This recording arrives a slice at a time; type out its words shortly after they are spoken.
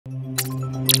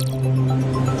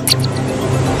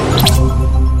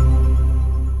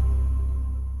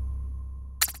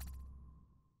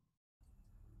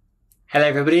Hello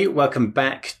everybody, welcome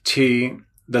back to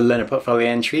the Learner Portfolio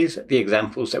entries, the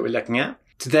examples that we're looking at.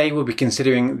 Today we'll be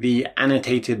considering the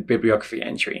Annotated Bibliography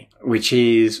entry, which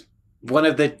is one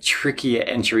of the trickier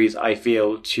entries I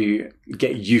feel to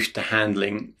get used to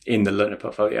handling in the Learner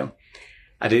Portfolio.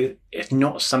 And it's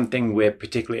not something we're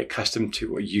particularly accustomed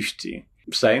to or used to.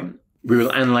 So we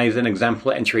will analyze an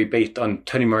example entry based on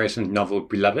Tony Morrison's novel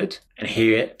Beloved, and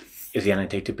here is the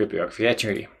Annotated Bibliography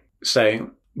entry.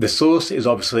 So the source is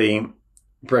obviously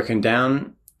broken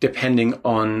down depending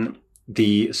on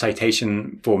the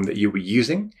citation form that you'll be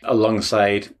using,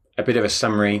 alongside a bit of a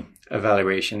summary,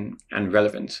 evaluation, and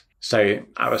relevance. So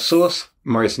our source,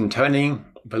 Morrison Tony,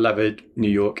 Beloved, New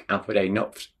York, Alfred A.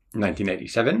 Knopf,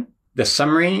 1987. The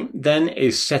summary then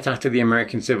is set after the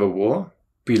American Civil War.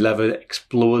 Beloved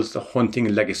explores the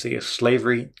haunting legacy of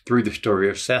slavery through the story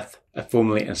of Seth, a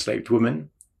formerly enslaved woman,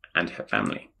 and her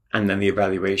family. And then the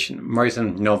evaluation.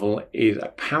 Morrison's novel is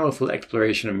a powerful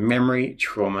exploration of memory,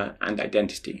 trauma, and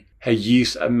identity. Her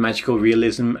use of magical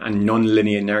realism and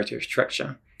non-linear narrative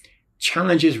structure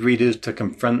challenges readers to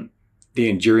confront the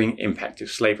enduring impact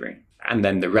of slavery. And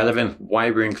then the relevance,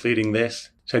 why we're including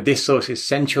this. So this source is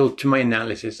central to my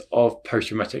analysis of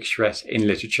post-traumatic stress in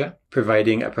literature,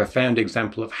 providing a profound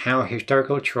example of how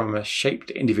historical trauma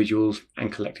shaped individuals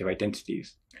and collective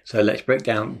identities. So let's break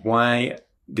down why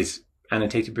this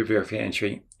Annotated Bibliography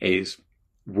entry is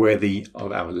worthy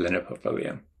of our learner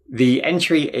portfolio. The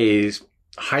entry is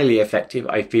highly effective,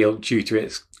 I feel, due to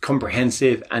its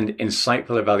comprehensive and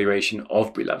insightful evaluation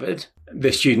of Beloved.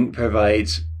 The student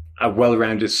provides a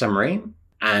well-rounded summary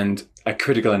and a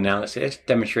critical analysis,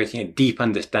 demonstrating a deep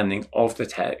understanding of the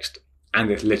text and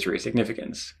its literary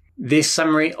significance. This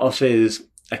summary offers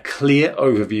a clear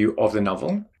overview of the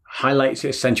novel, highlights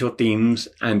its central themes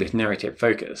and its narrative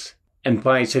focus. And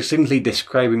by succinctly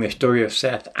describing the story of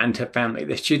Seth and her family,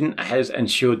 the student has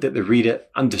ensured that the reader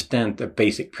understands the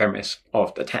basic premise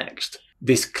of the text.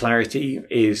 This clarity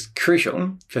is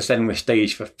crucial for setting the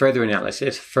stage for further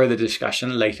analysis, further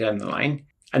discussion later in the line.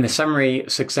 And the summary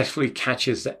successfully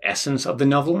catches the essence of the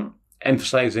novel,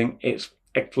 emphasizing its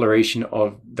exploration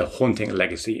of the haunting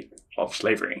legacy of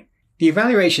slavery. The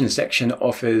evaluation section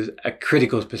offers a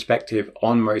critical perspective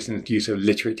on Morrison's use of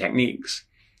literary techniques,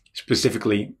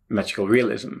 specifically magical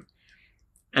realism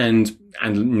and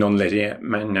non-linear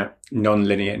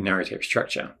narrative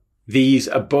structure. These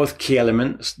are both key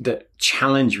elements that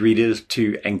challenge readers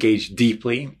to engage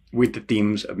deeply with the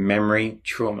themes of memory,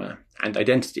 trauma, and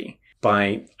identity.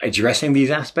 By addressing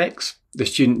these aspects, the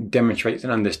student demonstrates an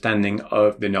understanding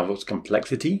of the novel's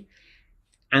complexity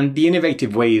and the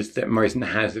innovative ways that Morrison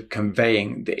has of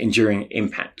conveying the enduring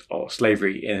impact of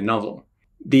slavery in a novel.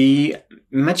 The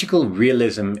magical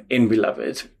realism in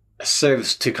Beloved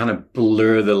serves to kind of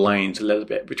blur the lines a little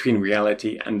bit between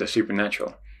reality and the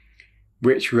supernatural,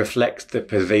 which reflects the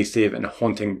pervasive and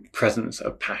haunting presence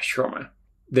of past trauma.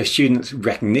 The students'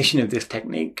 recognition of this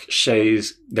technique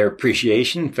shows their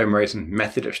appreciation for Morrison's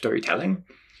method of storytelling,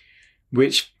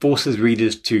 which forces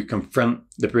readers to confront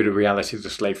the brutal realities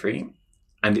of slavery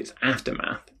and its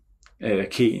aftermath,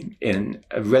 key, in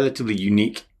a relatively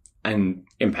unique and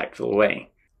impactful way.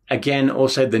 Again,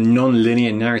 also the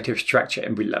non-linear narrative structure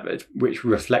in Beloved, which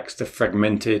reflects the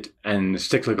fragmented and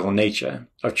cyclical nature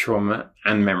of trauma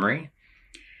and memory.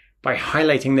 By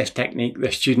highlighting this technique, the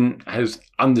student has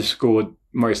underscored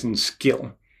Morrison's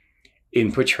skill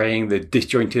in portraying the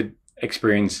disjointed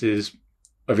experiences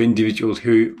of individuals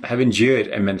who have endured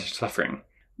immense suffering.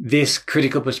 This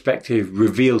critical perspective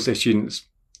reveals the student's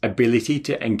ability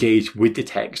to engage with the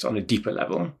text on a deeper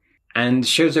level, and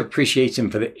shows appreciation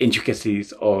for the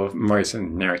intricacies of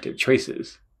Morrison's narrative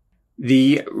choices.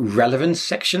 The relevance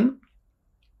section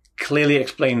clearly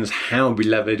explains how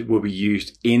Beloved will be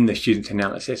used in the student's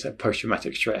analysis of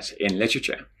post-traumatic stress in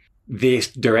literature. This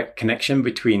direct connection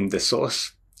between the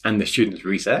source and the student's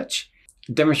research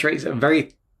demonstrates a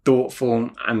very thoughtful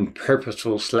and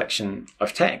purposeful selection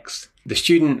of text. The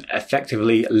student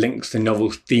effectively links the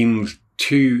novel's themes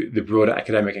to the broader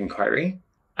academic inquiry,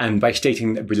 and by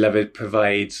stating that Beloved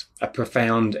provides a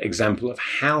profound example of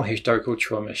how historical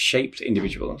trauma shapes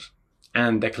individuals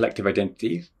and their collective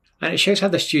identities. And it shows how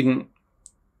the student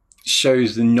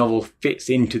shows the novel fits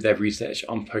into their research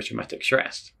on post-traumatic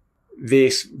stress.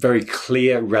 This very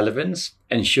clear relevance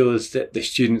ensures that the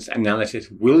student's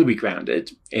analysis will be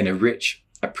grounded in a rich,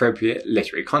 appropriate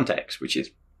literary context, which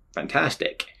is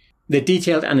fantastic. The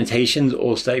detailed annotations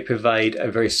also provide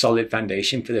a very solid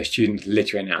foundation for the student's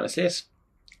literary analysis.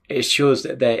 It ensures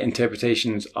that their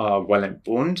interpretations are well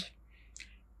informed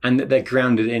and that they're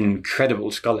grounded in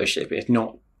credible scholarship. It's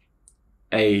not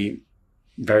a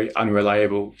very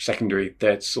unreliable secondary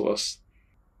third source.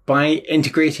 By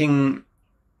integrating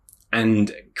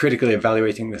and critically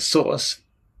evaluating the source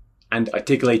and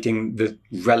articulating the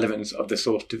relevance of the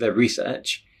source to their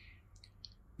research,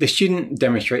 the student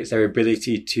demonstrates their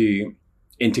ability to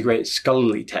integrate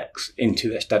scholarly texts into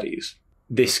their studies.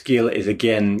 This skill is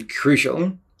again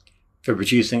crucial for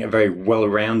producing a very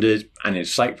well-rounded and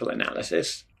insightful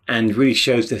analysis, and really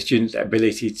shows the student's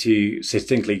ability to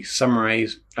succinctly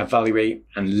summarize, evaluate,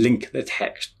 and link the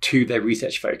text to their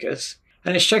research focus.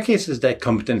 And it showcases their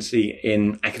competency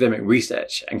in academic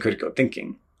research and critical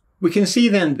thinking. We can see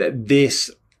then that this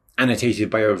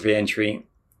annotated biography entry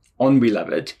on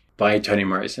Beloved by Tony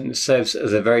Morrison serves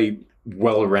as a very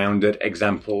well-rounded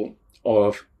example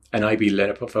of an IB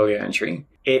Learner Portfolio entry.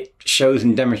 It shows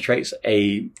and demonstrates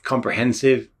a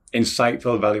comprehensive,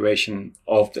 insightful evaluation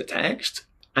of the text,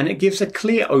 and it gives a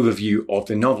clear overview of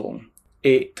the novel.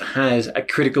 It has a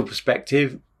critical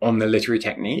perspective on the literary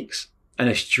techniques and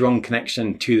a strong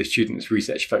connection to the student's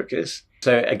research focus.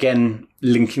 So again,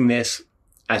 linking this,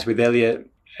 as with earlier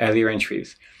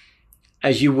entries,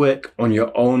 as you work on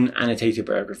your own annotated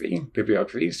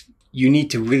bibliographies, you need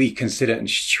to really consider and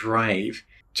strive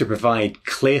to provide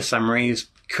clear summaries,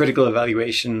 critical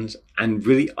evaluations, and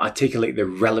really articulate the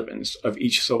relevance of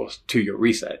each source to your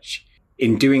research.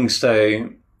 In doing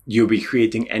so, you'll be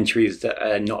creating entries that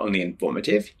are not only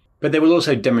informative, but they will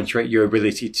also demonstrate your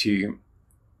ability to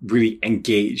really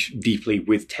engage deeply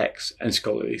with texts and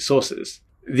scholarly sources.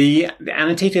 The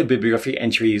annotated bibliography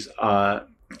entries are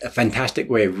a fantastic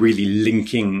way of really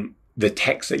linking the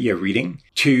text that you're reading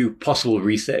to possible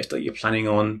research that you're planning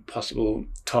on, possible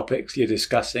topics you're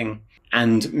discussing,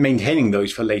 and maintaining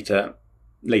those for later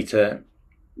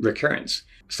recurrence.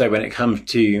 So when it comes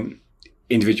to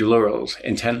individual orals,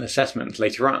 internal assessments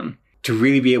later on, to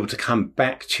really be able to come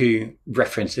back to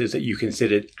references that you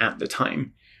considered at the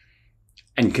time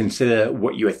and consider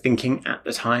what you were thinking at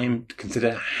the time,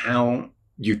 consider how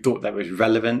you thought that was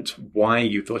relevant, why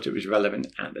you thought it was relevant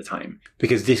at the time,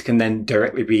 because this can then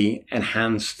directly be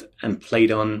enhanced and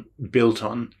played on, built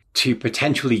on, to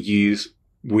potentially use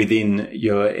within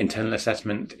your internal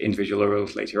assessment individual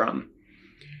orals later on.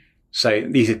 So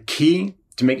these are key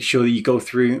to make sure that you go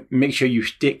through, make sure you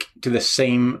stick to the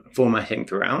same formatting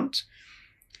throughout.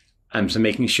 So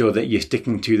making sure that you're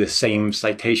sticking to the same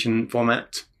citation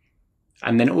format,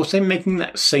 and then also making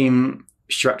that same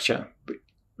structure.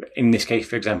 In this case,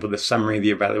 for example, the summary,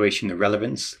 the evaluation, the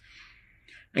relevance,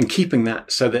 and keeping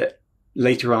that so that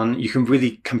later on you can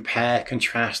really compare,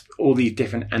 contrast all these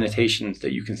different annotations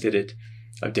that you considered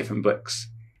of different books.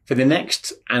 For the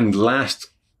next and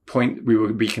last point, we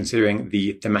will be considering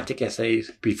the thematic essays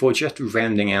before just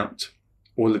rounding out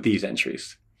all of these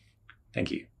entries. Thank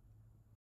you.